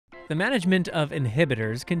The management of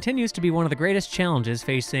inhibitors continues to be one of the greatest challenges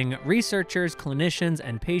facing researchers, clinicians,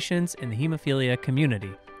 and patients in the hemophilia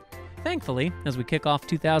community. Thankfully, as we kick off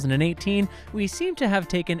 2018, we seem to have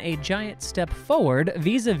taken a giant step forward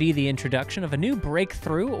vis-a-vis the introduction of a new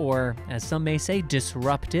breakthrough, or as some may say,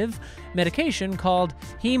 disruptive, medication called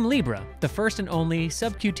Hemlibra, the first and only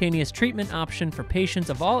subcutaneous treatment option for patients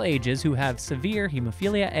of all ages who have severe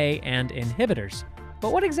hemophilia A and inhibitors.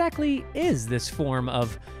 But what exactly is this form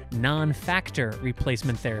of non-factor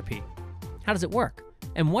replacement therapy? How does it work?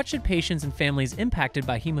 And what should patients and families impacted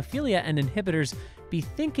by hemophilia and inhibitors be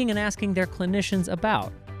thinking and asking their clinicians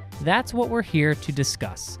about? That's what we're here to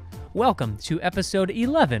discuss. Welcome to episode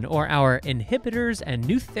 11, or our Inhibitors and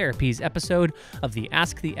New Therapies episode of the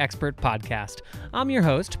Ask the Expert podcast. I'm your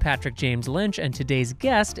host, Patrick James Lynch, and today's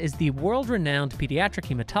guest is the world-renowned pediatric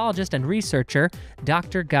hematologist and researcher,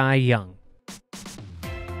 Dr. Guy Young.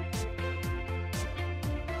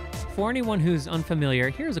 For anyone who's unfamiliar,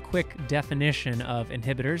 here's a quick definition of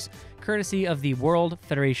inhibitors, courtesy of the World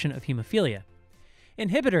Federation of Hemophilia.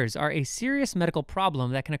 Inhibitors are a serious medical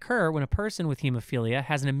problem that can occur when a person with hemophilia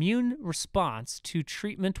has an immune response to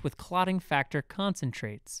treatment with clotting factor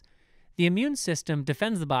concentrates. The immune system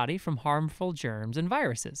defends the body from harmful germs and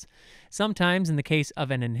viruses. Sometimes, in the case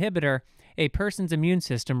of an inhibitor, a person's immune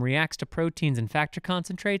system reacts to proteins and factor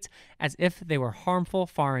concentrates as if they were harmful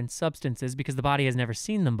foreign substances because the body has never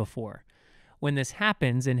seen them before. When this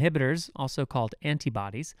happens, inhibitors, also called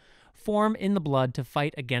antibodies, form in the blood to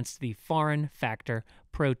fight against the foreign factor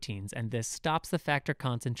proteins, and this stops the factor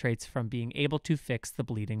concentrates from being able to fix the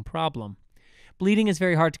bleeding problem. Bleeding is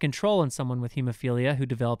very hard to control in someone with hemophilia who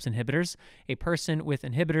develops inhibitors. A person with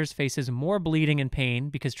inhibitors faces more bleeding and pain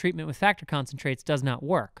because treatment with factor concentrates does not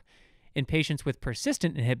work. In patients with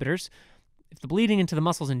persistent inhibitors, if the bleeding into the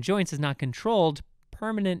muscles and joints is not controlled,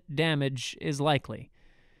 permanent damage is likely.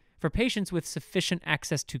 For patients with sufficient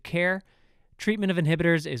access to care, treatment of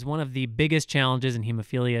inhibitors is one of the biggest challenges in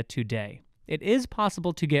hemophilia today. It is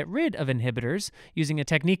possible to get rid of inhibitors using a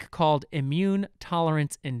technique called immune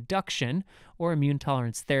tolerance induction, or immune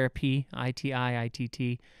tolerance therapy,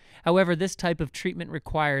 ITT. However, this type of treatment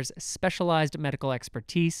requires specialized medical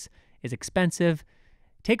expertise, is expensive,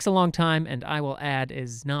 takes a long time, and I will add,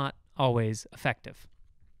 is not always effective.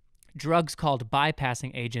 Drugs called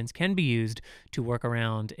bypassing agents can be used to work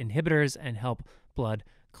around inhibitors and help blood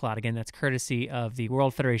clot. Again, that's courtesy of the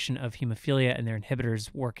World Federation of Hemophilia and their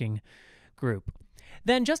inhibitors working group.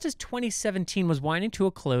 Then, just as 2017 was winding to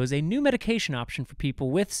a close, a new medication option for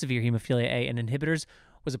people with severe hemophilia A and inhibitors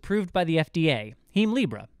was approved by the FDA,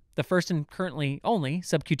 Hemlibra, the first and currently only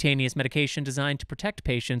subcutaneous medication designed to protect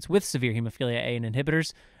patients with severe hemophilia A and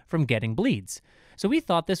inhibitors from getting bleeds. So we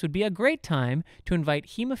thought this would be a great time to invite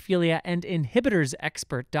hemophilia and inhibitors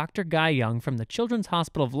expert Dr. Guy Young from the Children's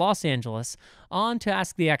Hospital of Los Angeles on to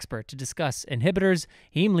Ask the Expert to discuss inhibitors,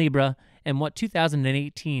 Hemlibra, and what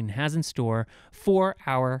 2018 has in store for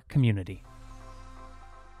our community.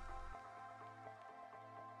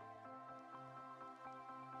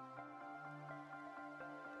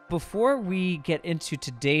 Before we get into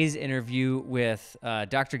today's interview with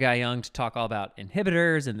Dr. Guy Young to talk all about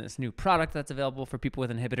inhibitors and this new product that's available for people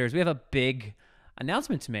with inhibitors, we have a big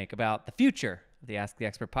announcement to make about the future of the Ask the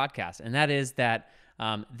Expert podcast, and that is that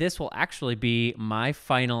this will actually be my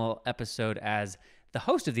final episode as the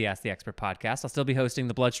host of the Ask the Expert podcast. I'll still be hosting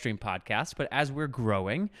the Bloodstream podcast, but as we're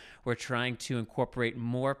growing, we're trying to incorporate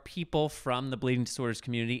more people from the bleeding disorders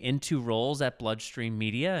community into roles at Bloodstream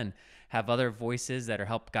Media and have other voices that are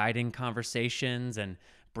help guiding conversations and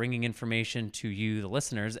bringing information to you, the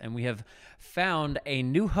listeners. And we have found a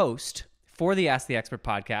new host for the Ask the Expert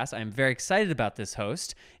podcast. I'm very excited about this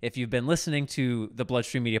host. If you've been listening to the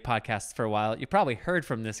Bloodstream Media podcast for a while, you probably heard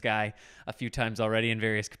from this guy a few times already in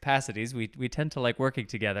various capacities. We tend to like working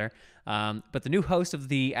together. But the new host of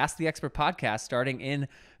the Ask the Expert podcast starting in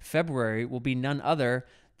February will be none other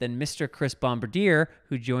than Mr. Chris Bombardier,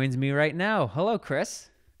 who joins me right now. Hello, Chris.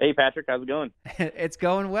 Hey, Patrick. How's it going? It's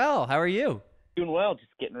going well. How are you? Doing well. Just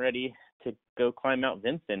getting ready to go climb Mount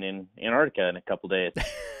Vinson in Antarctica in a couple days.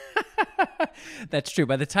 That's true.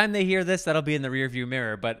 By the time they hear this, that'll be in the rearview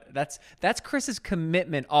mirror. But that's Chris's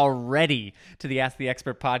commitment already to the Ask the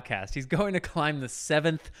Expert podcast. He's going to climb the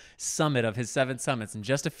 7th summit of his 7 summits in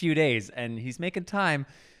just a few days, and he's making time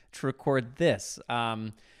to record this.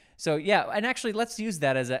 So yeah, and actually let's use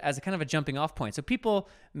that as a kind of a jumping off point. So people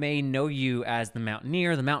may know you as the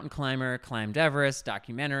mountaineer, the mountain climber, climbed Everest,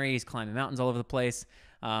 documentaries, climbing mountains all over the place.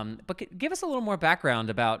 But give us a little more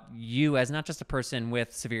background about you as not just a person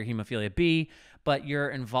with severe hemophilia B, but your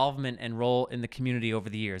involvement and role in the community over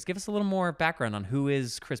the years. Give us a little more background on who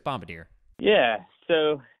is Chris Bombardier. Yeah,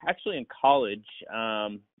 So actually in college,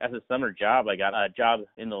 as a summer job, I got a job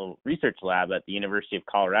in the research lab at the University of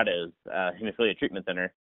Colorado's Hemophilia Treatment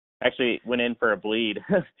Center. Actually went in for a bleed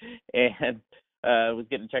and was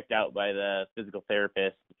getting checked out by the physical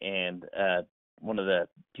therapist, and one of the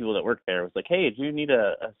people that worked there was like, "Hey, do you need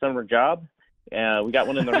a summer job? We got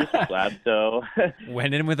one in the research lab." So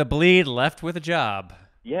went in with a bleed, left with a job.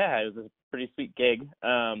 Yeah, it was a pretty sweet gig.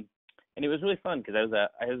 And it was really fun because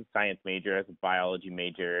I was a science major, I was a biology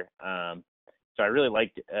major. So I really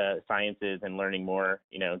liked sciences and learning more,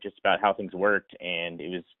 just about how things worked. And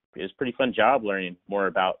it was a pretty fun job learning more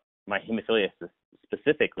about my hemophilia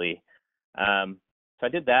specifically. So I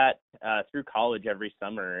did that through college every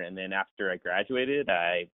summer. And then after I graduated,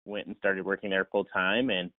 I went and started working there full time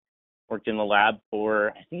and worked in the lab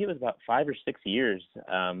for, I think it was about 5 or 6 years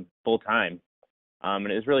full time.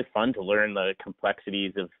 And it was really fun to learn the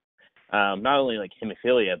complexities of not only like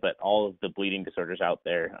hemophilia, but all of the bleeding disorders out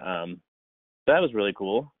there. So that was really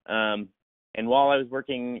cool. And while I was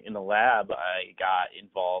working in the lab, I got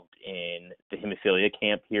involved in the hemophilia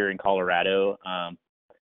camp here in Colorado.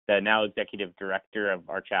 The now executive director of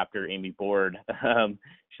our chapter, Amy Board,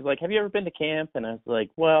 she's like, "Have you ever been to camp?" And I was like,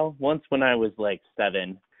 "Well, once when I was like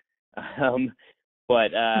 7.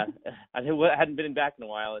 But I hadn't been back in a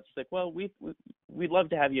while." And she's like, "Well, we'd love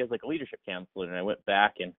to have you as like a leadership counselor." And I went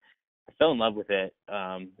back and I fell in love with it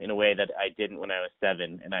in a way that I didn't when I was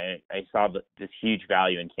 7. And I saw this huge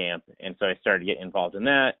value in camp. And so I started getting involved in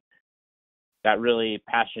that. Got really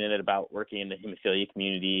passionate about working in the hemophilia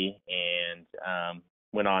community, and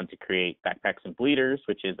went on to create Backpacks and Bleeders,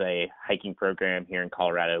 which is a hiking program here in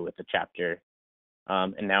Colorado with the chapter.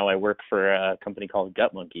 And now I work for a company called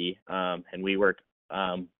Gut Monkey, and we work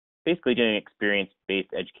basically doing experience-based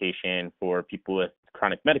education for people with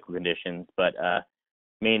chronic medical conditions, but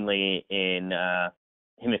mainly in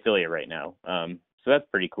hemophilia right now. So that's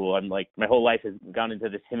pretty cool. I'm like, my whole life has gone into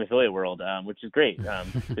this hemophilia world, which is great.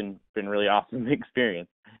 It's been really awesome experience.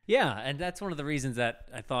 Yeah, and that's one of the reasons that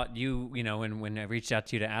I thought when I reached out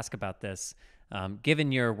to you to ask about this,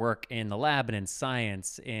 given your work in the lab and in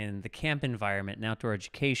science, in the camp environment and outdoor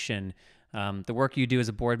education, the work you do as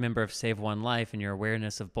a board member of Save One Life, and your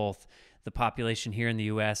awareness of both the population here in the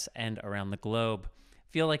U.S. and around the globe,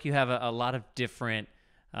 feel like you have a lot of different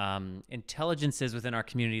intelligences within our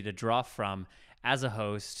community to draw from as a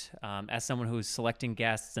host, as someone who's selecting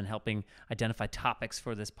guests and helping identify topics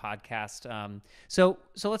for this podcast. So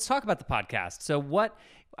let's talk about the podcast. So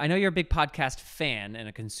I know you're a big podcast fan and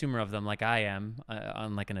a consumer of them like I am,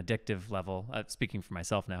 on like an addictive level, speaking for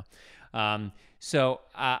myself now. And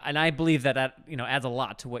I believe that adds a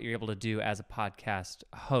lot to what you're able to do as a podcast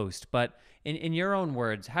host. But in your own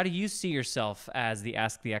words, how do you see yourself as the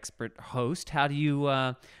Ask the Expert host? How do you,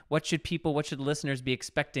 what should listeners be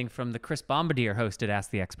expecting from the Chris Bombardier hosted Ask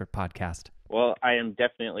the Expert podcast? Well, I am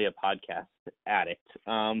definitely a podcast addict.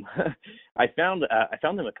 I found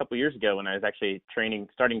him a couple years ago when I was actually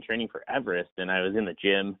starting training for Everest, and I was in the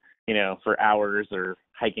gym, for hours or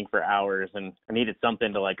hiking for hours, and I needed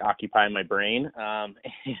something to like occupy my brain.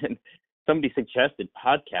 And somebody suggested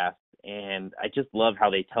podcasts, and I just love how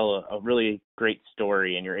they tell a really great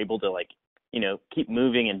story, and you're able to keep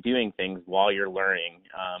moving and doing things while you're learning.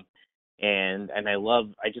 And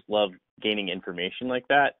I just love gaining information like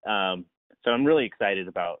that. So I'm really excited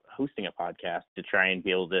about hosting a podcast to try and be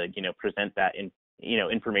able to, present that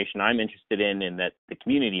information I'm interested in and that the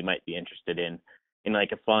community might be interested in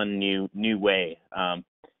like a fun new way.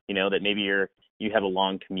 That maybe you have a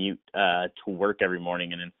long commute to work every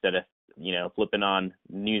morning, and instead of flipping on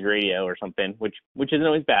news radio or something, which isn't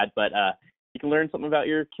always bad, but you can learn something about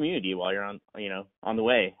your community while you're on the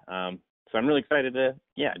way. So I'm really excited to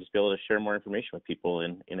just be able to share more information with people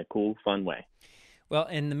in a cool, fun way. Well,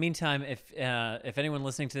 in the meantime, if anyone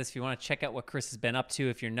listening to this, if you want to check out what Chris has been up to,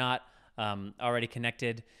 if you're not already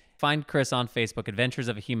connected, find Chris on Facebook, Adventures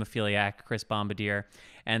of a Hemophiliac, Chris Bombardier.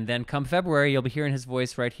 And then come February, you'll be hearing his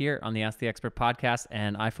voice right here on the Ask the Expert podcast.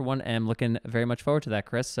 And I, for one, am looking very much forward to that,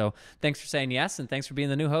 Chris. So thanks for saying yes, and thanks for being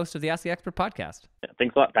the new host of the Ask the Expert podcast. Yeah,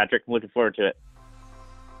 thanks a lot, Patrick. I'm looking forward to it.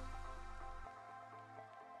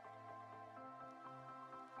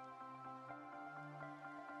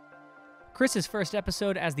 Chris's first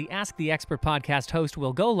episode as the Ask the Expert podcast host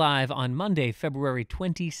will go live on Monday, February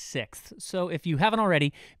 26th. So if you haven't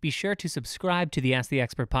already, be sure to subscribe to the Ask the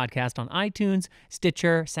Expert podcast on iTunes,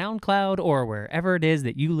 Stitcher, SoundCloud, or wherever it is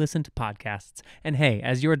that you listen to podcasts. And hey,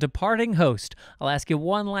 as your departing host, I'll ask you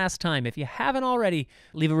one last time, if you haven't already,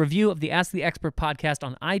 leave a review of the Ask the Expert podcast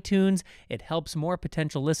on iTunes. It helps more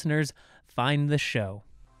potential listeners find the show.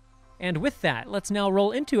 And with that, let's now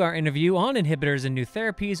roll into our interview on inhibitors and new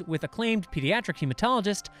therapies with acclaimed pediatric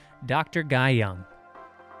hematologist, Dr. Guy Young.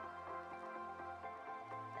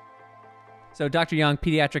 So Dr. Young,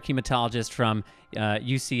 pediatric hematologist from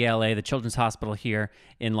UCLA, the Children's Hospital here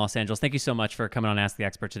in Los Angeles. Thank you so much for coming on Ask the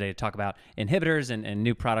Expert today to talk about inhibitors and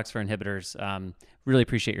new products for inhibitors. Really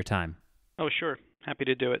appreciate your time. Oh, sure. Happy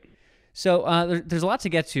to do it. So there's a lot to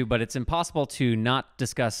get to, but it's impossible to not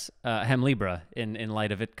discuss Hemlibra in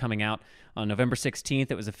light of it coming out on November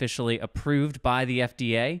 16th. It was officially approved by the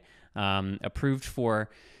FDA, approved for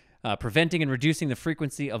preventing and reducing the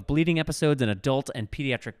frequency of bleeding episodes in adult and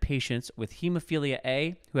pediatric patients with hemophilia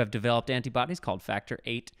A who have developed antibodies called factor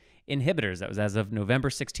VIII inhibitors. That was as of November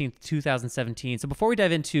 16th, 2017. So before we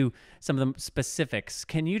dive into some of the specifics,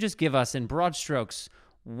 can you just give us in broad strokes,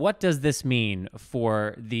 what does this mean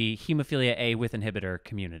for the hemophilia A with inhibitor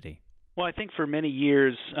community? Well, I think for many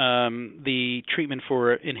years, the treatment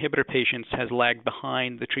for inhibitor patients has lagged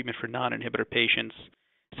behind the treatment for non-inhibitor patients.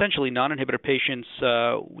 Essentially, non-inhibitor patients,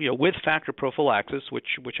 with factor prophylaxis,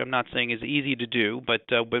 which I'm not saying is easy to do, but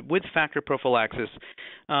with factor prophylaxis,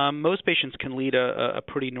 most patients can lead a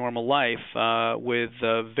pretty normal life with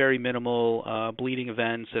very minimal bleeding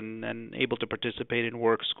events and able to participate in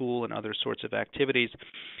work, school, and other sorts of activities.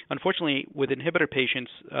 Unfortunately, with inhibitor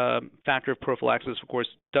patients, factor prophylaxis, of course,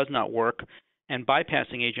 does not work, and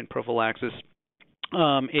bypassing agent prophylaxis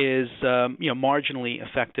is marginally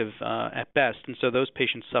effective at best, and so those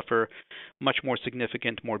patients suffer much more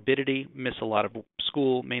significant morbidity, miss a lot of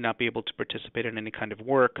school, may not be able to participate in any kind of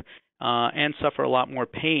work, and suffer a lot more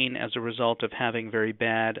pain as a result of having very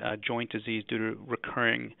bad joint disease due to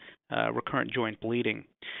recurrent joint bleeding.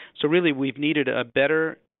 So really, we've needed a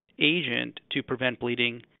better agent to prevent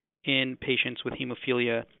bleeding in patients with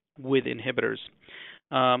hemophilia with inhibitors.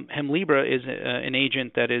 Hemlibra is an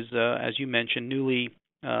agent that is, as you mentioned, newly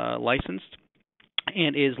licensed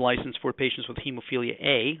and is licensed for patients with hemophilia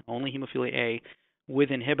A, only hemophilia A, with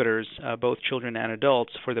inhibitors, both children and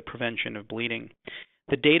adults, for the prevention of bleeding.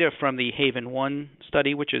 The data from the Haven 1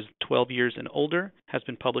 study, which is 12 years and older, has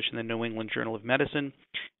been published in the New England Journal of Medicine,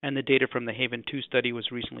 and the data from the Haven 2 study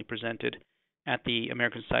was recently presented at the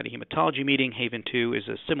American Society of Hematology meeting. Haven 2 is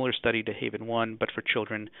a similar study to Haven 1, but for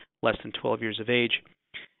children less than 12 years of age.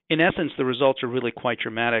 In essence, the results are really quite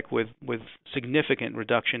dramatic with significant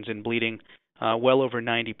reductions in bleeding, well over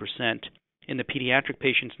 90%. In the pediatric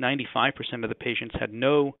patients, 95% of the patients had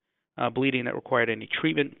no bleeding that required any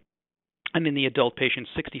treatment, and in the adult patients,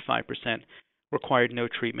 65% required no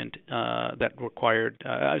treatment had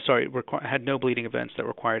no bleeding events that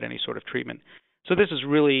required any sort of treatment. So this is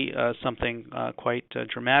really something quite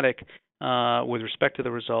dramatic with respect to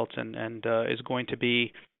the results, and is going to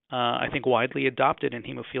be, I think, widely adopted in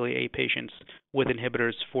hemophilia A patients with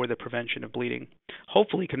inhibitors for the prevention of bleeding,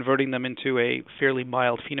 hopefully converting them into a fairly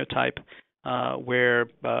mild phenotype where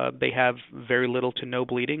they have very little to no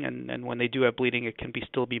bleeding, and when they do have bleeding, it can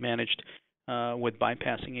still be managed with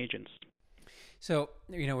bypassing agents. So,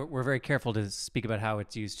 we're very careful to speak about how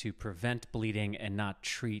it's used to prevent bleeding and not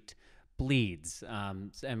treat bleeds.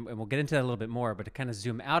 And we'll get into that a little bit more, but to kind of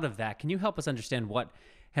zoom out of that, can you help us understand what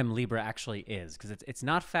Hemlibra actually is? Because it's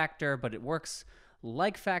not factor, but it works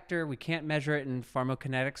like factor. We can't measure it in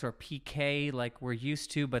pharmacokinetics or PK like we're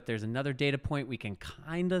used to, but there's another data point we can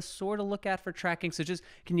kind of sort of look at for tracking. So just,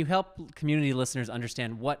 can you help community listeners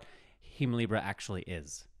understand what Hemlibra actually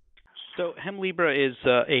is? So Hemlibra is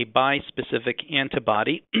a bispecific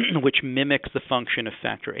antibody which mimics the function of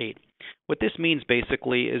factor VIII. What this means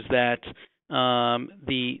basically is that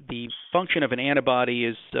the function of an antibody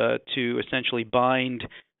is to essentially bind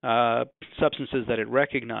substances that it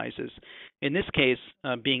recognizes. In this case,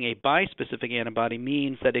 being a bispecific antibody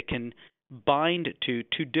means that it can bind to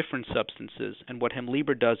two different substances. And what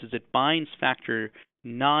Hemlibra does is it binds factor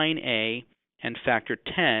IXA and factor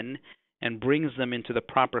X and brings them into the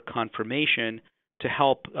proper conformation to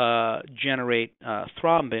help generate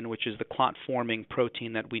thrombin, which is the clot-forming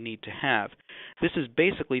protein that we need to have. This is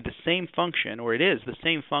basically the same function, or it is the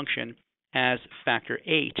same function as factor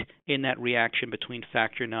VIII in that reaction between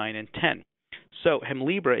factor IX and X. So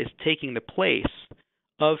Hemlibra is taking the place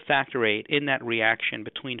of factor VIII in that reaction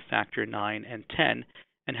between factor IX and X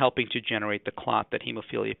and helping to generate the clot that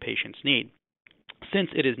hemophilia patients need. Since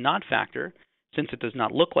it is not factor, since it does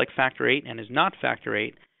not look like factor VIII and is not factor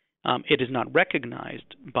VIII, it is not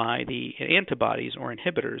recognized by the antibodies or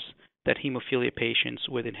inhibitors that hemophilia patients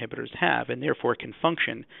with inhibitors have, and therefore can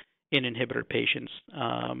function in inhibitor patients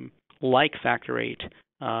like factor VIII,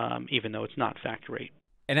 even though it's not factor VIII.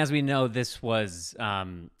 And as we know, this was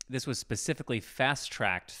specifically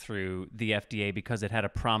fast-tracked through the FDA because it had a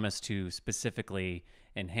promise to specifically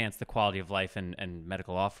enhance the quality of life and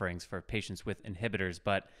medical offerings for patients with inhibitors.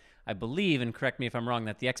 But I believe, and correct me if I'm wrong,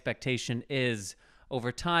 that the expectation is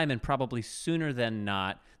over time and probably sooner than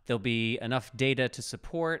not, there'll be enough data to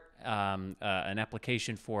support an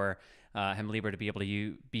application for Hemlibra to be able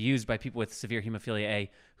to be used by people with severe hemophilia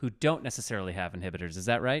A who don't necessarily have inhibitors. Is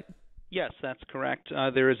that right? Yes, that's correct.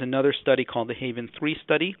 There is another study called the Haven 3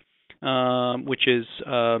 study, which is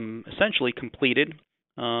essentially completed.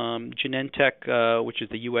 Genentech, which is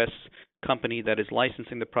the U.S. company that is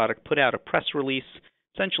licensing the product, put out a press release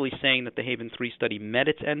essentially saying that the Haven 3 study met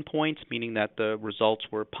its endpoints, meaning that the results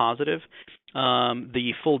were positive.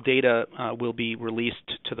 The full data will be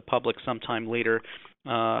released to the public sometime later,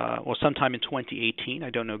 or sometime in 2018. I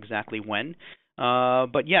don't know exactly when.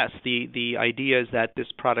 But yes, the idea is that this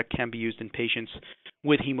product can be used in patients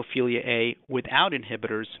with hemophilia A without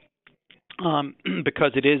inhibitors,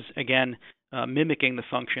 because it is, again, mimicking the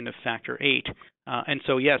function of factor VIII. And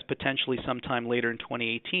so, yes, potentially sometime later in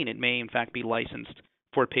 2018, it may in fact be licensed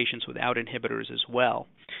for patients without inhibitors as well.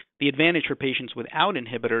 The advantage for patients without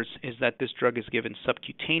inhibitors is that this drug is given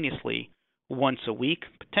subcutaneously once a week,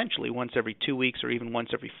 potentially once every 2 weeks or even once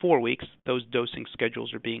every 4 weeks. Those dosing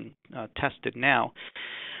schedules are being tested now.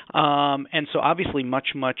 And so obviously much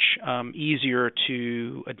easier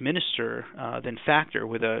to administer than factor,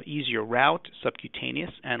 with an easier route,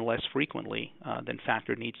 subcutaneous, and less frequently than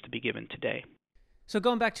factor needs to be given today. So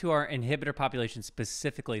going back to our inhibitor population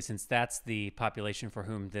specifically, since that's the population for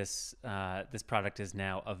whom this product is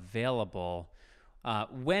now available,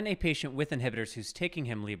 when a patient with inhibitors who's taking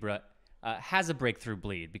Hemlibra has a breakthrough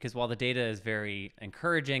bleed, because while the data is very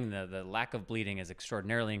encouraging, the lack of bleeding is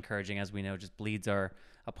extraordinarily encouraging. As we know, just bleeds are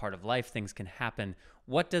a part of life. Things can happen.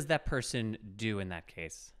 What does that person do in that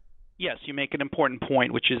case? Yes, you make an important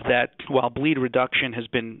point, which is that while bleed reduction has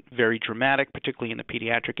been very dramatic, particularly in the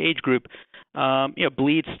pediatric age group,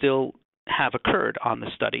 bleeds still have occurred on the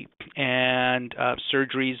study, and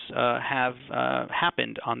surgeries have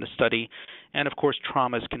happened on the study, and of course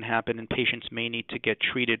traumas can happen, and patients may need to get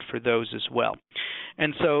treated for those as well.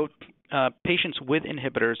 And so patients with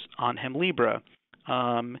inhibitors on Hemlibra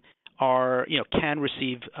can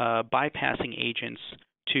receive bypassing agents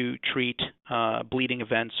to treat bleeding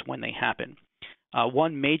events when they happen.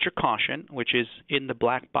 One major caution, which is in the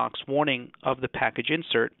black box warning of the package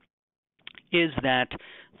insert, is that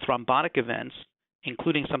thrombotic events,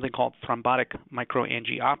 including something called thrombotic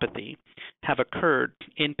microangiopathy, have occurred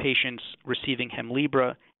in patients receiving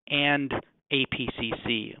Hemlibra and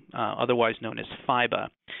APCC, otherwise known as FIBA.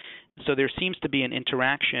 So there seems to be an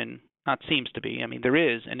interaction, not seems to be,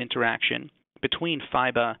 there is an interaction between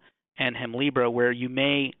FIBA and Hemlibra where you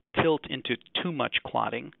may tilt into too much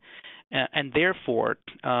clotting, and therefore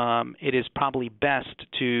it is probably best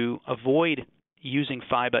to avoid using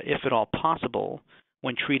FIBA, if at all possible,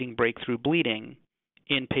 when treating breakthrough bleeding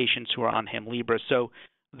in patients who are on Hemlibra. So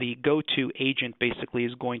the go-to agent basically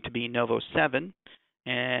is going to be Novo-7,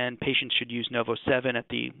 and patients should use Novo-7 at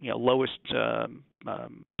the lowest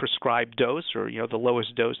prescribed dose, or the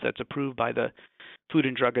lowest dose that's approved by the Food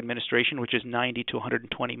and Drug Administration, which is 90 to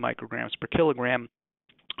 120 micrograms per kilogram,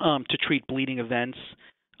 to treat bleeding events,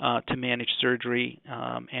 to manage surgery,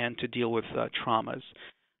 and to deal with traumas.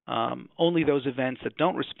 Only those events that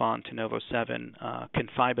don't respond to Novo-7 can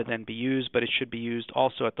FIBA then be used, but it should be used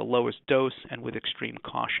also at the lowest dose and with extreme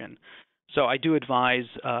caution. So I do advise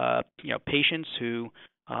patients who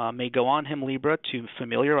may go on Hemlibra to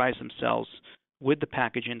familiarize themselves with the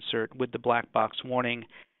package insert, with the black box warning,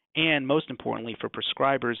 and most importantly for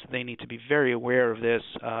prescribers, they need to be very aware of this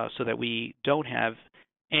so that we don't have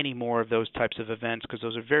any more of those types of events, because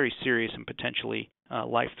those are very serious and potentially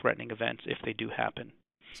life-threatening events if they do happen.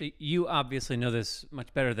 So you obviously know this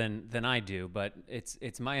much better than I do, but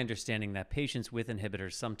it's my understanding that patients with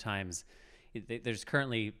inhibitors sometimes, there's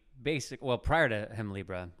currently prior to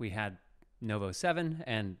Hemlibra, we had Novo-7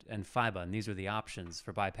 and FIBA, and these are the options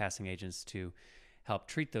for bypassing agents to help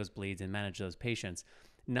treat those bleeds and manage those patients.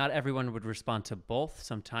 Not everyone would respond to both.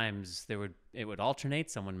 Sometimes it would alternate.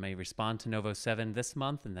 Someone may respond to Novo-7 this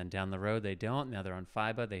month, and then down the road they don't. Now they're on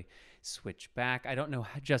FIBA, they switch back. I don't know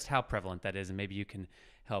just how prevalent that is, and maybe you can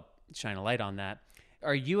help shine a light on that.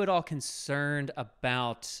 Are you at all concerned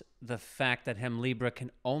about the fact that Hemlibra can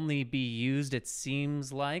only be used, it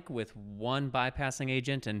seems like, with one bypassing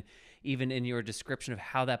agent? And even in your description of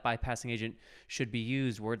how that bypassing agent should be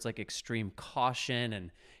used, words like extreme caution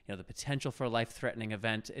and the potential for a life-threatening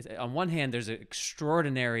event. On one hand, there's an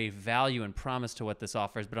extraordinary value and promise to what this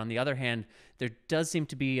offers, but on the other hand, there does seem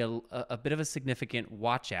to be a bit of a significant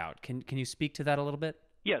watch out. Can you speak to that a little bit?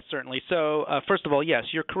 Yes, certainly. So, first of all, yes,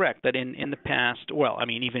 you're correct that in the past, well, I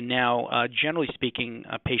mean, even now, generally speaking,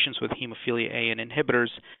 patients with hemophilia A and inhibitors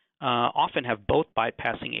often have both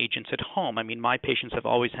bypassing agents at home. I mean, my patients have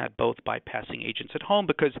always had both bypassing agents at home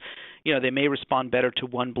because, they may respond better to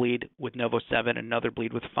one bleed with Novo-7, another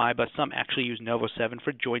bleed with FIBA. Some actually use Novo-7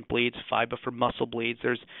 for joint bleeds, FIBA for muscle bleeds.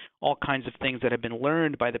 There's all kinds of things that have been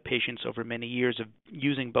learned by the patients over many years of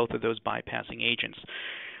using both of those bypassing agents.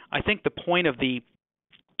 I think the point of the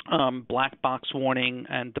black box warning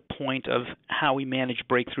and the point of how we manage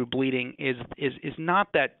breakthrough bleeding is not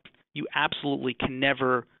that you absolutely can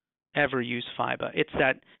never ever use FIBA. It's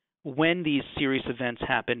that when these serious events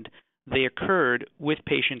happened, they occurred with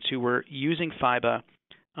patients who were using FIBA,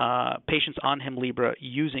 patients on Hemlibra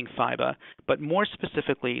using FIBA, but more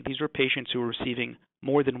specifically, these were patients who were receiving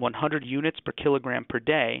more than 100 units per kilogram per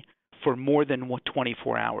day for more than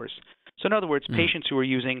 24 hours. So in other words, patients who were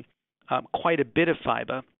using quite a bit of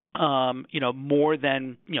FIBA, more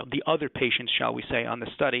than the other patients, shall we say, on the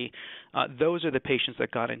study. Those are the patients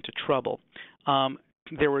that got into trouble.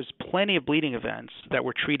 There was plenty of bleeding events that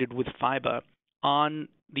were treated with FIBA on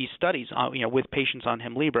these studies, with patients on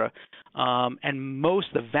Hemlibra, and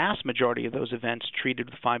the vast majority of those events treated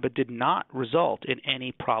with FIBA did not result in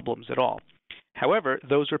any problems at all. However,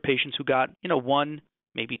 those were patients who got, one,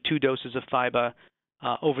 maybe two doses of FIBA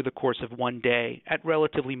over the course of one day at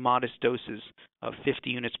relatively modest doses of 50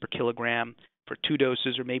 units per kilogram for two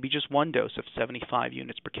doses, or maybe just one dose of 75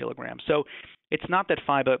 units per kilogram. So it's not that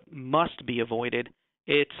FIBA must be avoided.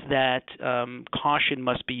 It's that caution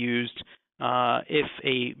must be used if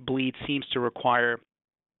a bleed seems to require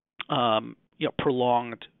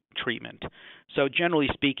prolonged treatment. So generally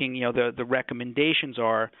speaking, the recommendations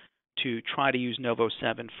are to try to use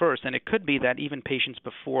Novo-7 first, and it could be that even patients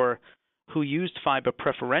before who used FIBA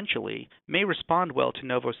preferentially may respond well to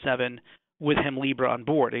Novo-7 with Hemlibra on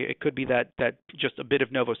board. It could be that just a bit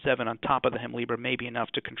of Novo-7 on top of the Hemlibra may be enough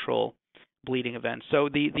to control bleeding events. So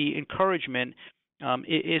the encouragement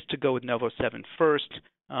is to go with Novo-7 first,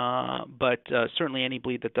 but certainly any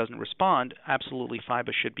bleed that doesn't respond, absolutely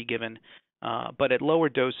FIBA should be given, but at lower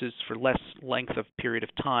doses for less length of period of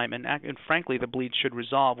time. And frankly, the bleed should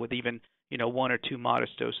resolve with even one or two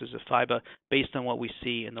modest doses of FIBA based on what we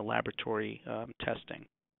see in the laboratory testing.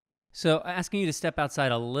 So asking you to step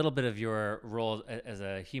outside a little bit of your role as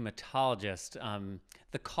a hematologist,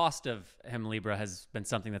 the cost of Hemlibra has been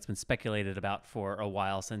something that's been speculated about for a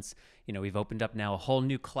while since, we've opened up now a whole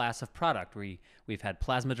new class of product. We've had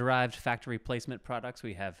plasma-derived factor replacement products.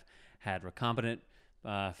 We have had recombinant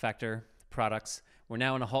factor products. We're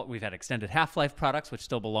now we've had extended half-life products, which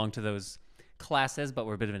still belong to those classes, but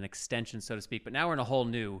we're a bit of an extension, so to speak. But now we're in a whole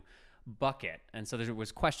new bucket. And so there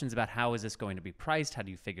was questions about how is this going to be priced? How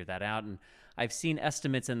do you figure that out? And I've seen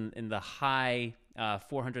estimates in the high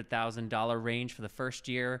 $400,000 range for the first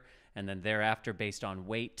year, and then thereafter based on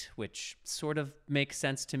weight, which sort of makes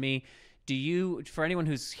sense to me. For anyone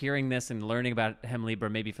who's hearing this and learning about Hemlibra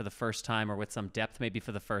maybe for the first time or with some depth maybe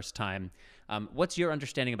for the first time, what's your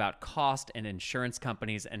understanding about cost and insurance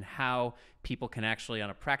companies and how people can actually on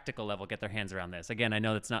a practical level get their hands around this? Again, I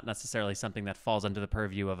know it's not necessarily something that falls under the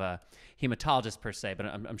purview of a hematologist per se, but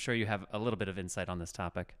I'm sure you have a little bit of insight on this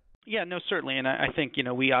topic. Yeah, no, certainly. And I think,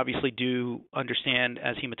 we obviously do understand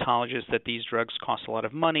as hematologists that these drugs cost a lot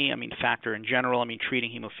of money. I mean, factor in general,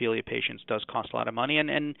 treating hemophilia patients does cost a lot of money.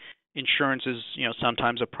 And insurance is,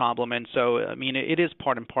 sometimes a problem. And so, it is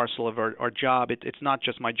part and parcel of our job. It's not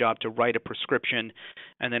just my job to write a prescription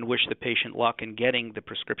and then wish the patient luck in getting the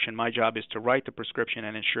prescription. My job is to write the prescription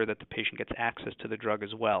and ensure that the patient gets access to the drug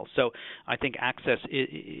as well. So I think access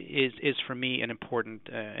is for me an important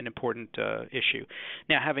issue.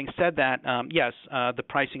 Now, having said that, yes, the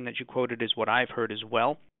pricing that you quoted is what I've heard as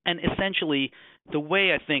well. And essentially, the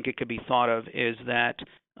way I think it could be thought of is that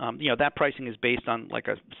that pricing is based on like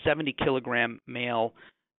a 70-kilogram male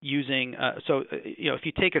using if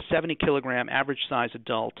you take a 70-kilogram average size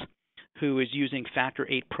adult who is using factor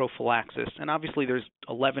VIII prophylaxis, and obviously there's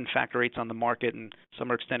 11 factor VIIIs on the market and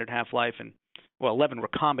some are extended half-life and 11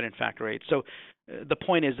 recombinant factor VIII. So the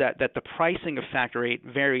point is that the pricing of factor VIII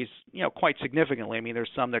varies quite significantly. There's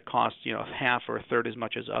some that cost half or a third as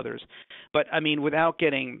much as others. But without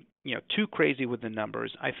getting too crazy with the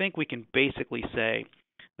numbers, I think we can basically say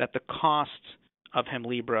that the cost of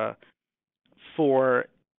Hemlibra for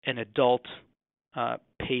an adult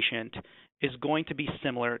patient is going to be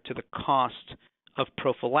similar to the cost of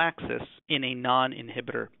prophylaxis in a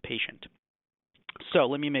non-inhibitor patient. So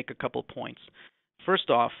let me make a couple points. First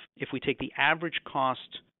off, if we take the average cost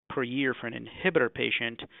per year for an inhibitor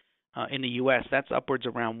patient in the U.S., that's upwards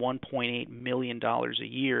around $1.8 million a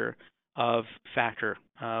year of factor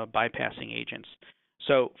bypassing agents.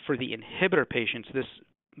 So for the inhibitor patients,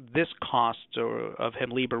 this cost of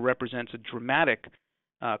Hemlibra represents a dramatic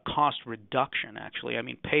cost reduction, actually. I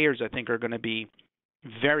mean, payers, I think, are going to be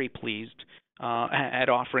very pleased at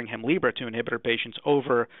offering Hemlibra to inhibitor patients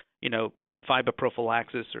over, FIBA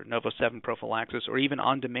prophylaxis or Novo-7 prophylaxis, or even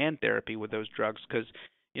on-demand therapy with those drugs, because,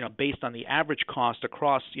 based on the average cost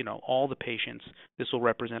across, all the patients, this will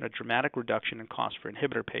represent a dramatic reduction in cost for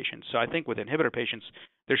inhibitor patients. So I think with inhibitor patients,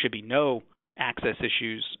 there should be no access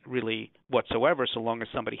issues really whatsoever, so long as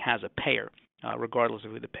somebody has a payer, regardless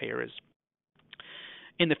of who the payer is.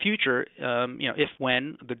 In the future,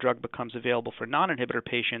 when the drug becomes available for non-inhibitor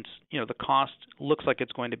patients, the cost looks like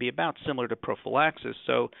it's going to be about similar to prophylaxis.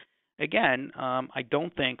 So again, I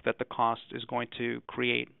don't think that the cost is going to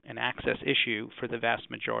create an access issue for the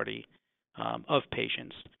vast majority of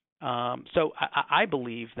patients. So I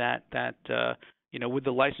believe that with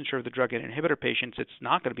the licensure of the drug in inhibitor patients, it's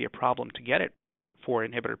not going to be a problem to get it for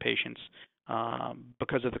inhibitor patients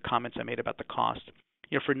because of the comments I made about the cost.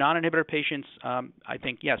 For non-inhibitor patients, I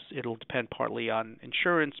think, yes, it'll depend partly on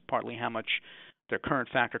insurance, partly how much their current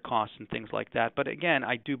factor costs and things like that. But again,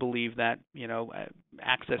 I do believe that,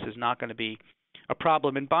 access is not going to be a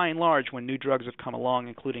problem. And by and large, when new drugs have come along,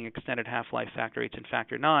 including extended half-life factor 8s and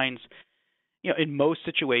factor 9s, in most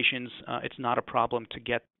situations, it's not a problem to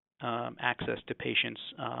get access to patients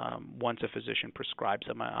once a physician prescribes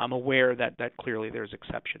them. I'm aware that clearly there's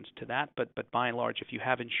exceptions to that, but by and large, if you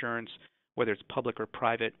have insurance, whether it's public or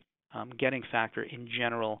private, getting factor in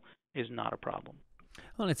general is not a problem.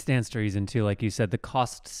 Well, it stands to reason, too. Like you said, the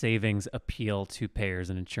cost savings appeal to payers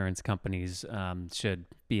and insurance companies should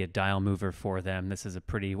be a dial mover for them. This is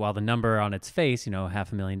while the number on its face,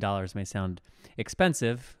 $500,000 may sound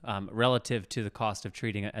expensive relative to the cost of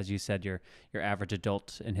treating, as you said, your average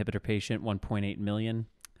adult inhibitor patient, $1.8 million.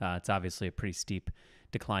 It's obviously a pretty steep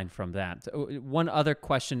decline from that. So, one other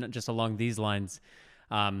question just along these lines.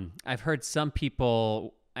 I've heard some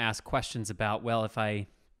people ask questions about, well, if I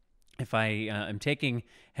am taking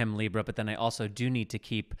Hemlibra, but then I also do need to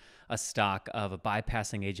keep a stock of a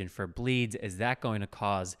bypassing agent for bleeds, is that going to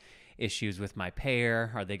cause issues with my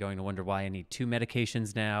payer? Are they going to wonder why I need 2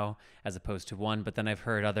 medications now as opposed to 1? But then I've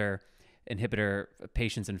heard other inhibitor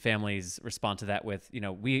patients and families respond to that with,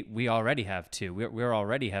 we already have 2. We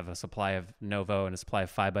already have a supply of Novo and a supply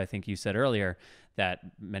of FIBA. I think you said earlier that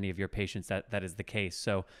many of your patients that is the case.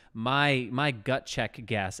 So my gut check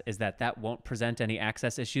guess is that won't present any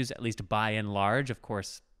access issues, at least by and large. Of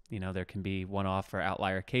course, there can be one-off or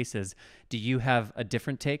outlier cases. Do you have a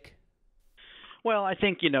different take? Well, I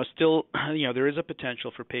think, still, there is a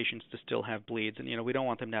potential for patients to still have bleeds, and, we don't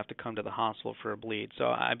want them to have to come to the hospital for a bleed. So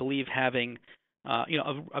I believe having,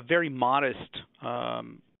 a very modest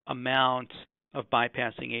amount of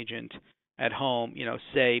bypassing agent at home,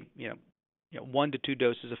 say, 1 to 2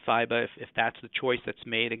 doses of FIBA, if that's the choice that's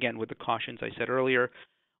made, again, with the cautions I said earlier,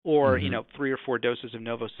 or, 3 or 4 doses of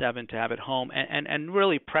Novo-7 to have at home, and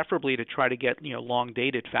really preferably to try to get,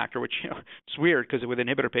 long-dated factor, which, it's weird because with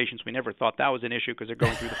inhibitor patients, we never thought that was an issue because they're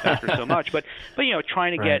going through the factor so much, but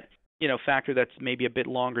trying to get, factor that's maybe a bit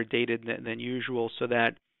longer dated than usual so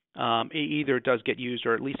that either it does get used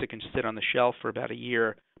or at least it can sit on the shelf for about a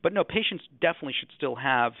year. But no, patients definitely should still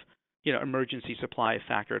have emergency supply of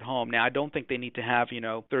factor at home. Now, I don't think they need to have,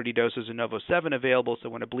 30 doses of Novo-7 available, so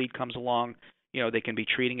when a bleed comes along, they can be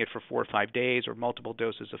treating it for 4 or 5 days or multiple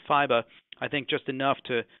doses of FIBA. I think just enough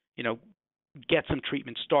to, get some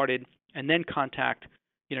treatment started and then contact,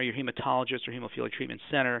 your hematologist or hemophilia treatment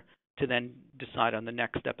center to then decide on the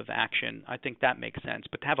next step of action. I think that makes sense.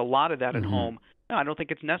 But to have a lot of that at home, no, I don't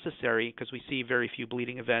think it's necessary because we see very few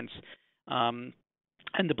bleeding events.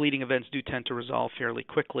 And the bleeding events do tend to resolve fairly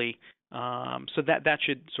quickly. So that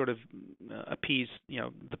should sort of appease,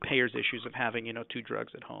 the payer's issues of having, 2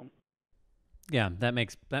 drugs at home. Yeah, that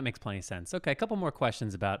makes plenty of sense. Okay, a couple more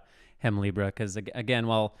questions about Hemlibra, because again,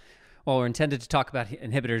 while we're intended to talk about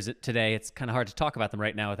inhibitors today, it's kind of hard to talk about them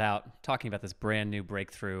right now without talking about this brand new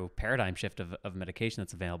breakthrough paradigm shift of medication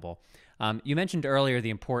that's available. You mentioned earlier the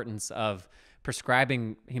importance of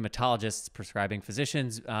prescribing hematologists, prescribing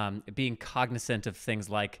physicians, being cognizant of things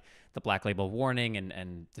like the black label warning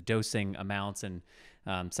and the dosing amounts and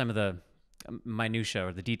some of the minutia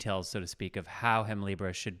or the details, so to speak, of how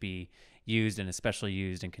Hemlibra should be used, and especially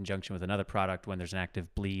used in conjunction with another product when there's an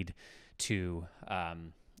active bleed to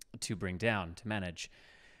bring down, to manage.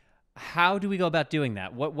 How do we go about doing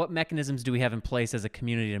that? What mechanisms do we have in place as a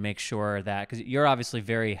community to make sure that, because you're obviously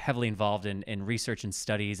very heavily involved in research and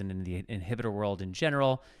studies and in the inhibitor world in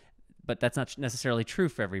general, but that's not necessarily true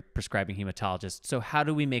for every prescribing hematologist. So how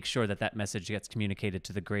do we make sure that that message gets communicated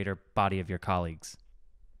to the greater body of your colleagues?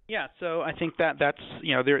 Yeah, so I think that's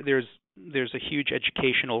there's a huge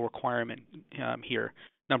educational requirement here.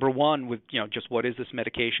 Number one, with just what is this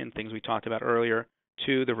medication, things we talked about earlier.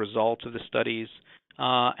 Two, the results of the studies,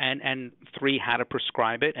 and three, how to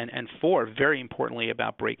prescribe it, and four, very importantly,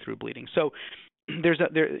 about breakthrough bleeding. So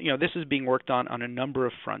this is being worked on a number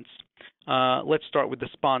of fronts. Let's start with the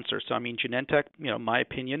sponsor. So I mean, Genentech, my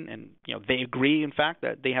opinion, and they agree, in fact,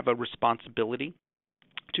 that they have a responsibility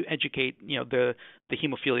to educate the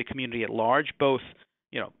hemophilia community at large, both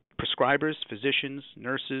prescribers, physicians,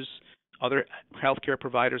 nurses, other healthcare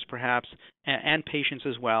providers perhaps, and patients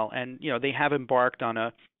as well. And they have embarked on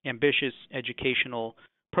a ambitious educational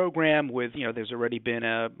program with there's already been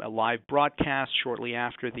a live broadcast shortly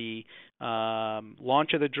after the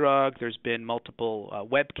launch of the drug. There's been multiple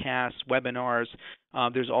webcasts, webinars.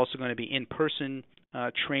 There's also going to be in-person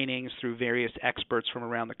trainings through various experts from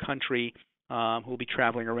around the country who will be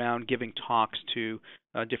traveling around giving talks to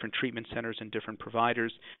different treatment centers and different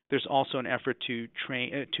providers. There's also an effort to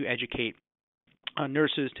educate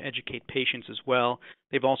nurses, to educate patients as well.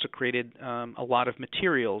 They've also created a lot of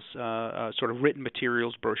materials, sort of written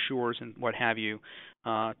materials, brochures, and what have you,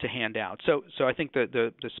 to hand out. So I think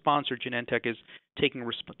the sponsor, Genentech, is taking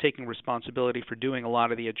responsibility for doing a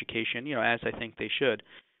lot of the education, as I think they should.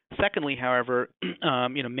 Secondly, however,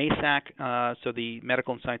 MASAC, so the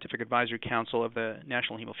Medical and Scientific Advisory Council of the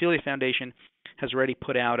National Hemophilia Foundation, has already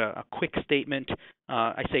put out a quick statement.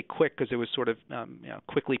 I say quick because it was sort of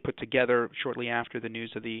quickly put together shortly after the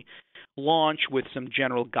news of the launch with some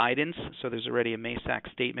general guidance. So there's already a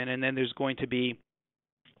MASAC statement, and then there's going to be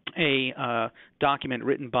a document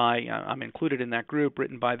written by, I'm included in that group,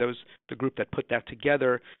 written by the group that put that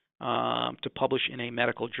together, to publish in a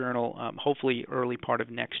medical journal, hopefully early part of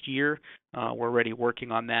next year. We're already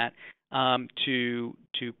working on that, to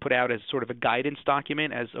put out as sort of a guidance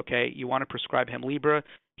document as, okay, you want to prescribe Hemlibra,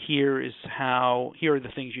 here are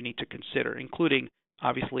the things you need to consider, including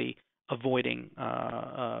obviously avoiding,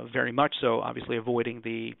 very much so, obviously avoiding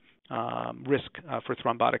the risk for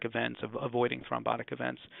thrombotic events, avoiding thrombotic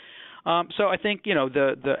events. So I think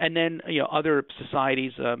and then other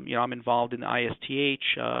societies. I'm involved in the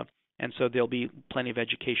ISTH, and so there'll be plenty of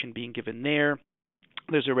education being given there.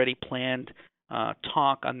 There's already planned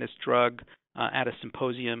talk on this drug at a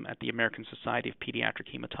symposium at the American Society of Pediatric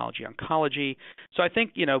Hematology Oncology. So I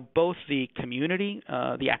think both the community,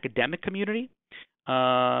 the academic community,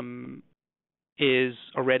 is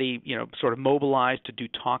already sort of mobilized to do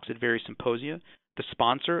talks at various symposia. The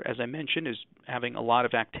sponsor, as I mentioned, is having a lot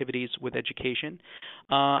of activities with education.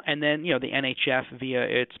 And then, the NHF, via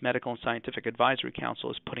its Medical and Scientific Advisory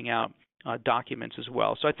Council, is putting out documents as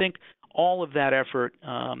well. So I think all of that effort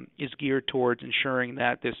is geared towards ensuring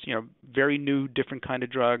that this, very new, different kind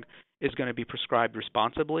of drug is going to be prescribed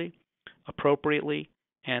responsibly, appropriately,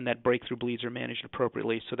 and that breakthrough bleeds are managed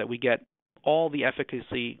appropriately so that we get all the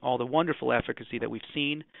efficacy, all the wonderful efficacy that we've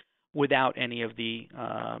seen, without any of the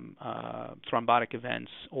thrombotic events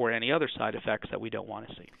or any other side effects that we don't want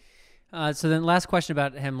to see. So then last question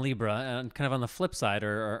about Hemlibra, kind of on the flip side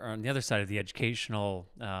or on the other side of the educational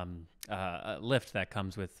lift that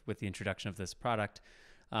comes with the introduction of this product.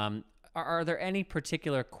 Are there any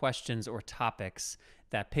particular questions or topics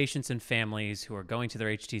that patients and families who are going to their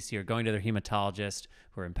HTC or going to their hematologist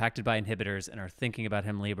who are impacted by inhibitors and are thinking about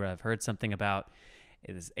Hemlibra, have heard something about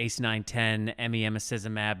is ACE910,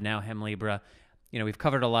 emicizumab, now Hemlibra? We've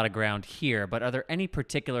covered a lot of ground here, but are there any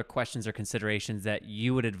particular questions or considerations that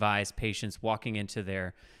you would advise patients walking into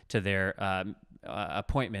their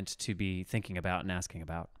appointment to be thinking about and asking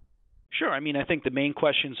about? Sure. I mean, I think the main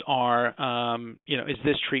questions are, is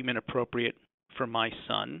this treatment appropriate for my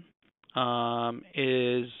son? Do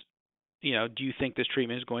you think this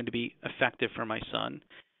treatment is going to be effective for my son?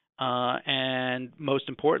 And most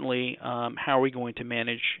importantly, how are we going to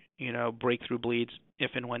manage, breakthrough bleeds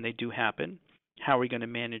if and when they do happen? How are we going to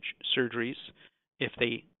manage surgeries if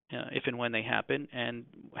and when they happen? And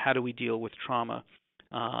how do we deal with trauma?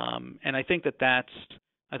 And I think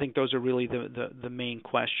those are really the main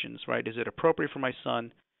questions, right? Is it appropriate for my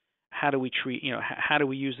son? How do we treat, how do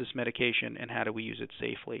we use this medication, and how do we use it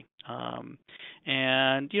safely?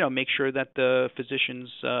 And make sure that the physicians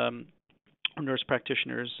or nurse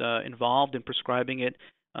practitioners involved in prescribing it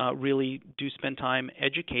really do spend time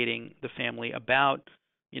educating the family about,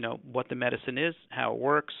 what the medicine is, how it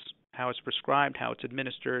works, how it's prescribed, how it's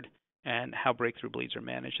administered, and how breakthrough bleeds are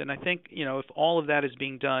managed. And I think, if all of that is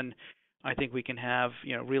being done I think we can have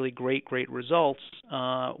really great results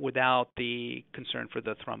without the concern for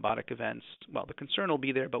the thrombotic events. Well, the concern will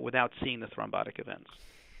be there, but without seeing the thrombotic events.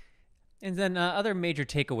 And then other major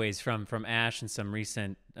takeaways from ASH and some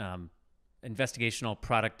recent investigational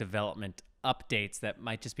product development updates that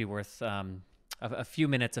might just be worth a few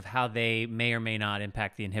minutes of how they may or may not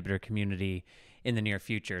impact the inhibitor community in the near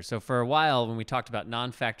future. So for a while, when we talked about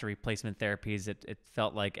non-factor replacement therapies, it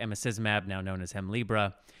felt like emicizumab, now known as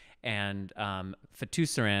Hemlibra, and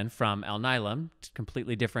fitusiran from Alnylam,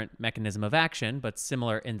 completely different mechanism of action, but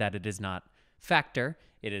similar in that it is not factor.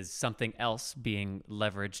 It is something else being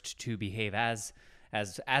leveraged to behave as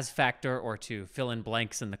factor, or to fill in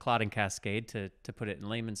blanks in the clotting cascade, to put it in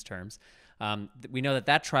layman's terms. We know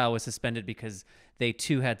that trial was suspended because they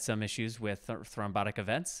too had some issues with thrombotic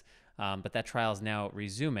events, but that trial is now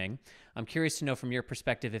resuming. I'm curious to know from your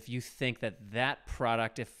perspective if you think that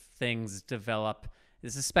product, if things develop,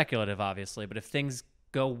 this is speculative obviously, but if things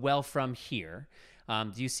go well from here,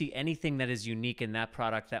 do you see anything that is unique in that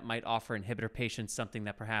product that might offer inhibitor patients something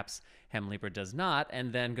that perhaps Hemlibra does not?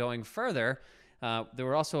 And then going further, there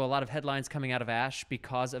were also a lot of headlines coming out of ASH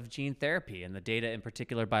because of gene therapy, and the data, in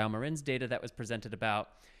particular BioMarin's data that was presented about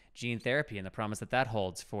gene therapy and the promise that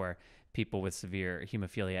holds for people with severe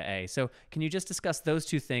hemophilia A. So can you just discuss those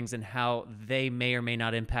two things and how they may or may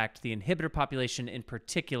not impact the inhibitor population in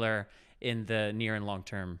particular in the near and long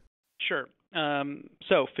term? Sure.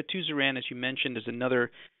 So fitusiran, as you mentioned, is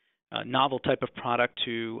another novel type of product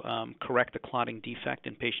to correct the clotting defect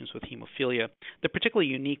in patients with hemophilia. The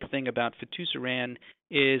particularly unique thing about fitusiran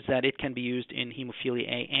is that it can be used in hemophilia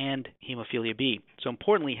A and hemophilia B. So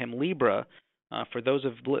importantly, Hemlibra, for those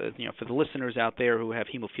of for the listeners out there who have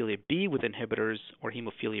hemophilia B with inhibitors or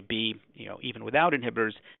hemophilia B, even without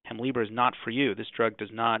inhibitors, Hemlibra is not for you. This drug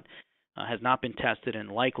has not been tested, and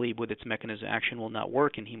likely with its mechanism of action will not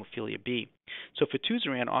work in hemophilia B. So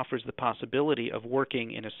fitusiran offers the possibility of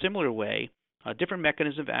working in a similar way, a different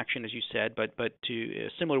mechanism of action, as you said, but to a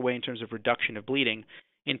similar way in terms of reduction of bleeding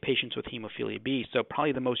in patients with hemophilia B. So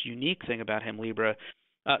probably the most unique thing about fitusiran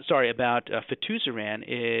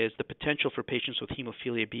is the potential for patients with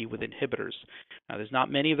hemophilia B with inhibitors. Now, there's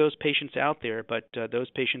not many of those patients out there, but those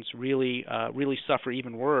patients really suffer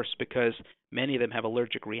even worse because many of them have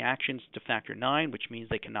allergic reactions to factor IX, which means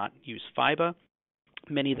they cannot use FIBA.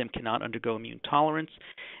 Many of them cannot undergo immune tolerance,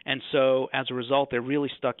 and so as a result, they're really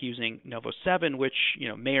stuck using Novo-7, which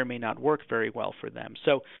may or may not work very well for them.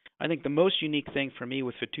 So I think the most unique thing for me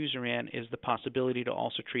with fitusiran is the possibility to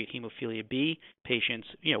also treat hemophilia B patients,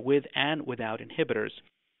 with and without inhibitors.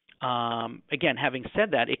 Again, having said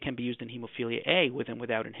that, it can be used in hemophilia A with and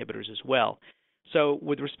without inhibitors as well. So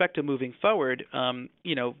with respect to moving forward, fitusiran,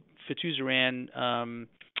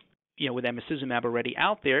 with emicizumab already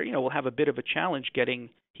out there, we'll have a bit of a challenge getting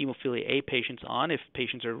hemophilia A patients on. If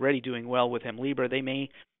patients are already doing well with Hemlibra, they may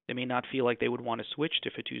not feel like they would want to switch to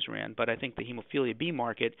fitusiran. But I think the hemophilia B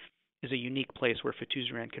market is a unique place where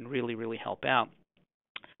fitusiran can really help out.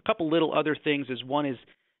 A couple little other things is, one is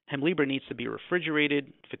Hemlibra needs to be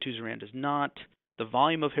refrigerated. Fitusiran does not. The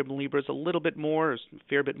volume of Hemlibra is a little bit more, a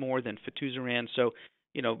fair bit more than fitusiran. So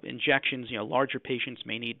injections, larger patients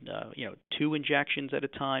may need, 2 injections at a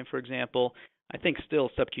time, for example. I think still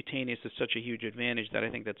subcutaneous is such a huge advantage that I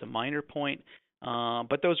think that's a minor point.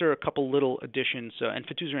 But those are a couple little additions, and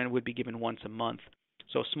fitusiran would be given once a month.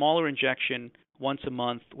 So a smaller injection once a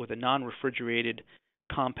month with a non-refrigerated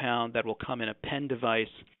compound that will come in a pen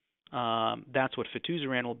device. That's what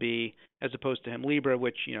fitusiran will be, as opposed to Hemlibra,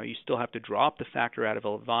 which you still have to drop the factor out of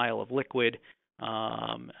a vial of liquid.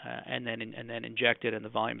 And then inject it, and the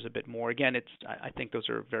volume's a bit more. Again, I think those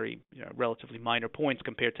are very relatively minor points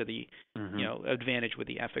compared to the advantage with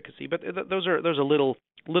the efficacy. But those are little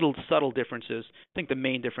subtle differences. I think the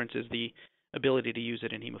main difference is the ability to use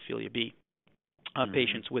it in hemophilia B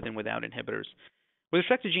patients with and without inhibitors. With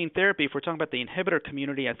respect to gene therapy, if we're talking about the inhibitor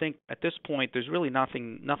community, I think at this point there's really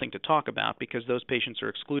nothing to talk about because those patients are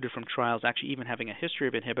excluded from trials. Actually, even having a history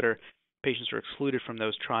of inhibitor, patients are excluded from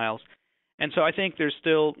those trials. And so I think there's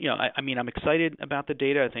still, I'm excited about the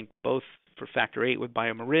data. I think both for factor VIII with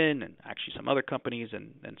BioMarin and actually some other companies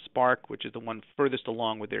and Spark, which is the one furthest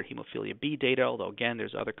along with their hemophilia B data, although again,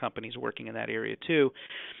 there's other companies working in that area too.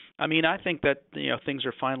 I think that things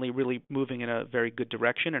are finally really moving in a very good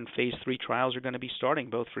direction, and phase 3 trials are going to be starting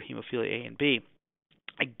both for hemophilia A and B.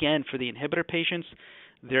 Again, for the inhibitor patients,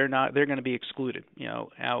 they're going to be excluded.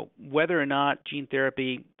 Whether or not gene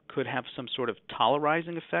therapy could have some sort of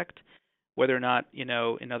tolerizing effect, whether or not,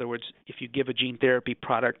 in other words, if you give a gene therapy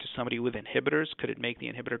product to somebody with inhibitors, could it make the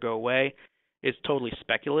inhibitor go away? is totally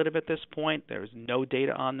speculative at this point. There's no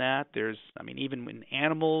data on that. Even in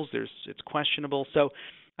animals, it's questionable. So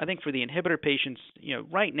I think for the inhibitor patients,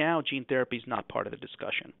 right now gene therapy is not part of the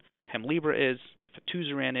discussion. Hemlibra is,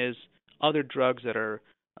 fitusiran is, other drugs that are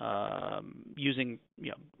using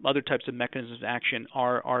other types of mechanisms of action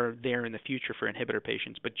are there in the future for inhibitor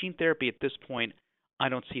patients. But gene therapy at this point, I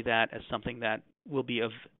don't see that as something that will be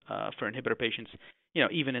of for inhibitor patients,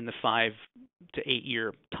 even in the 5 to 8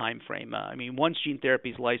 year time frame. Once gene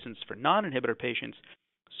therapy is licensed for non-inhibitor patients,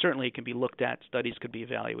 certainly it can be looked at. Studies could be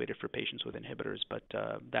evaluated for patients with inhibitors, but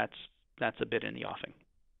that's a bit in the offing.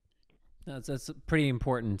 That's pretty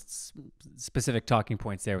important specific talking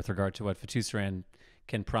points there with regard to what fitusiran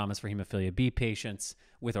can promise for hemophilia B patients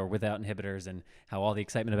with or without inhibitors, and how all the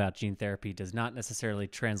excitement about gene therapy does not necessarily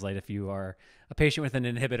translate. If you are a patient with an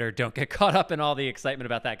inhibitor, don't get caught up in all the excitement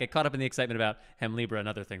about that. Get caught up in the excitement about Hemlibra and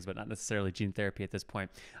other things, but not necessarily gene therapy at this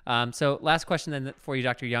point. So last question then for you,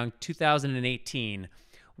 Dr. Young. 2018,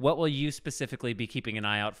 what will you specifically be keeping an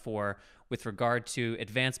eye out for with regard to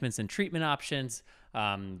advancements in treatment options,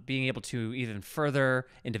 being able to even further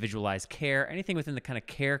individualize care, anything within the kind of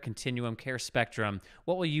care continuum, care spectrum?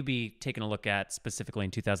 What will you be taking a look at specifically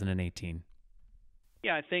in 2018?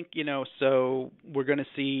 Yeah, I think, so we're going to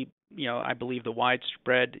see, I believe the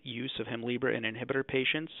widespread use of Hemlibra in inhibitor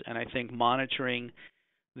patients, and I think monitoring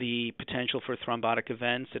the potential for thrombotic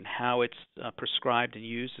events and how it's prescribed and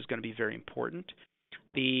used is going to be very important.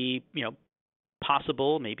 The,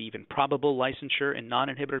 possible, maybe even probable licensure in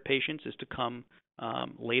non-inhibitor patients is to come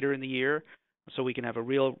later in the year, so we can have a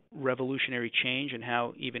real revolutionary change in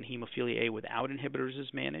how even hemophilia A without inhibitors is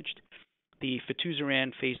managed. The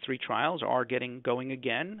fitusiran phase 3 trials are getting going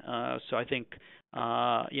again, so I think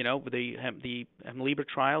the Hemlibra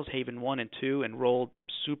trials, Haven 1 and 2, enrolled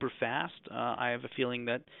super fast. I have a feeling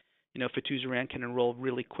that fitusiran can enroll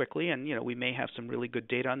really quickly, and we may have some really good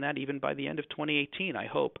data on that even by the end of 2018, I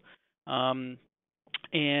hope.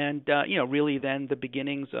 Really then the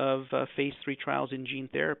beginnings of phase 3 trials in gene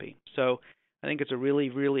therapy. So I think it's a really,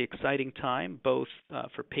 really exciting time, both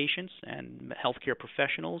for patients and healthcare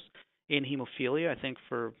professionals in hemophilia. I think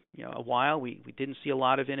for a while we didn't see a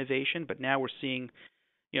lot of innovation, but now we're seeing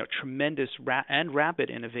tremendous and rapid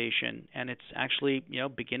innovation, and it's actually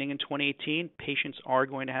beginning in 2018, patients are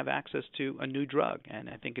going to have access to a new drug, and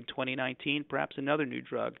I think in 2019 perhaps another new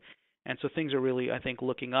drug, and so things are really, I think,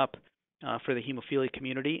 looking up for the hemophilia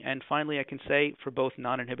community. And finally, I can say for both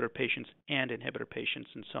non-inhibitor patients and inhibitor patients,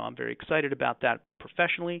 and so I'm very excited about that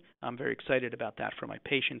professionally. I'm very excited about that for my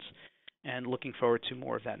patients, and looking forward to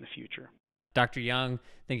more of that in the future. Dr. Young,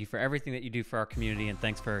 thank you for everything that you do for our community, and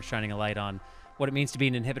thanks for shining a light on what it means to be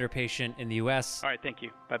an inhibitor patient in the U.S. All right, thank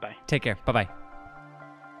you. Bye-bye. Take care. Bye-bye.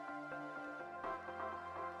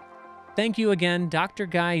 Thank you again, Dr.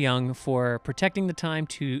 Guy Young, for protecting the time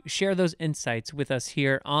to share those insights with us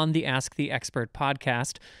here on the Ask the Expert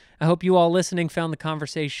podcast. I hope you all listening found the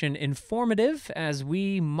conversation informative as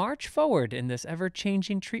we march forward in this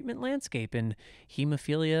ever-changing treatment landscape in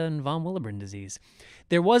hemophilia and von Willebrand disease.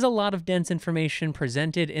 There was a lot of dense information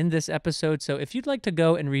presented in this episode, so if you'd like to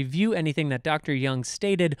go and review anything that Dr. Young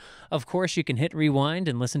stated, of course you can hit rewind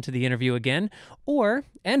and listen to the interview again, or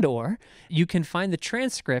you can find the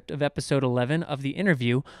transcript of episode 11 of the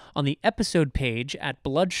interview on the episode page at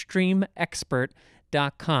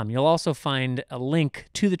bloodstreamexpert.com. You'll also find a link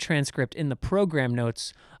to the transcript in the program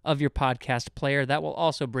notes of your podcast player. That will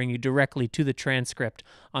also bring you directly to the transcript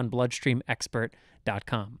on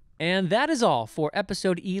bloodstreamexpert.com. And that is all for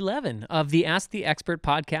episode 11 of the Ask the Expert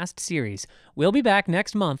podcast series. We'll be back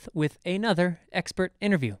next month with another expert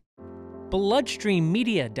interview.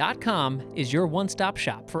 BloodstreamMedia.com is your one-stop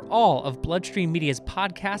shop for all of Bloodstream Media's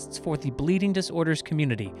podcasts for the bleeding disorders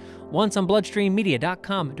community. Once on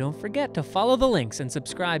BloodstreamMedia.com, don't forget to follow the links and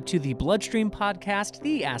subscribe to the Bloodstream podcast,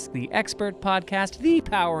 the Ask the Expert podcast, the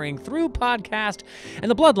Powering Through podcast, and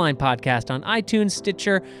the Bloodline podcast on iTunes,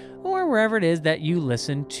 Stitcher, or wherever it is that you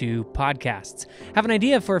listen to podcasts. Have an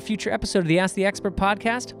idea for a future episode of the Ask the Expert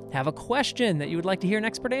podcast? Have a question that you would like to hear an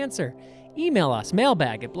expert answer? Email us,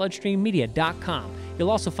 mailbag@bloodstreammedia.com.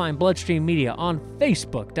 You'll also find Bloodstream Media on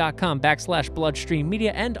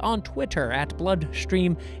Facebook.com/BloodstreamMedia and on Twitter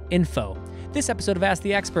 @BloodstreamInfo. This episode of Ask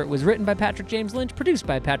the Expert was written by Patrick James Lynch, produced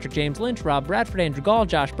by Patrick James Lynch, Rob Bradford, Andrew Gall,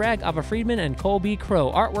 Josh Bragg, Ava Friedman, and Colby Crow.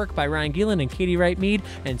 Artwork by Ryan Gielan and Katie Wright Mead,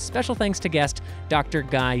 and special thanks to guest Dr.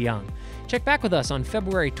 Guy Young. Check back with us on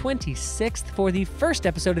February 26th for the first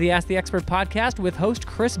episode of the Ask the Expert podcast with host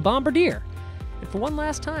Chris Bombardier. And for one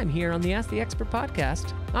last time here on the Ask the Expert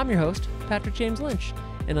podcast, I'm your host, Patrick James Lynch.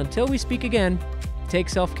 And until we speak again, take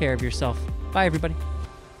self-care of yourself. Bye, everybody.